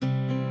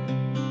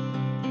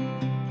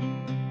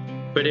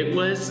But it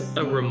was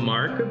a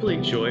remarkably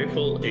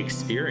joyful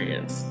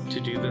experience to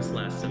do this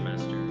last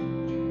semester.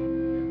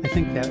 I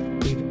think that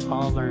we've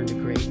all learned a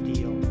great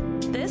deal.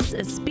 This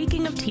is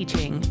Speaking of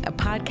Teaching, a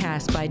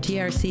podcast by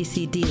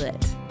GRCC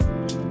DLIT.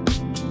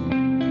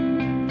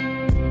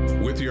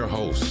 With your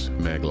hosts,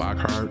 Meg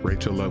Lockhart,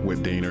 Rachel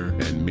Ludwig-Diener,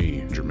 and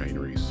me, Jermaine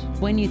Reese.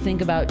 When you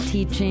think about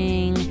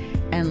teaching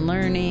and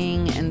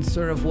learning and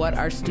sort of what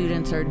our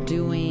students are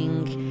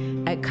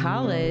doing at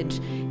college,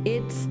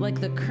 it's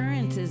like the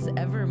current is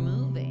ever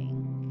moving.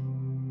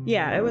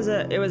 Yeah, it was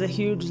a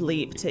huge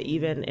leap to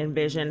even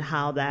envision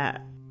how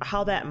that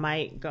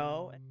might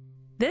go.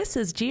 This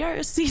is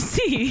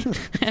GRCC,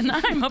 and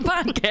I'm a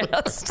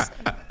podcast.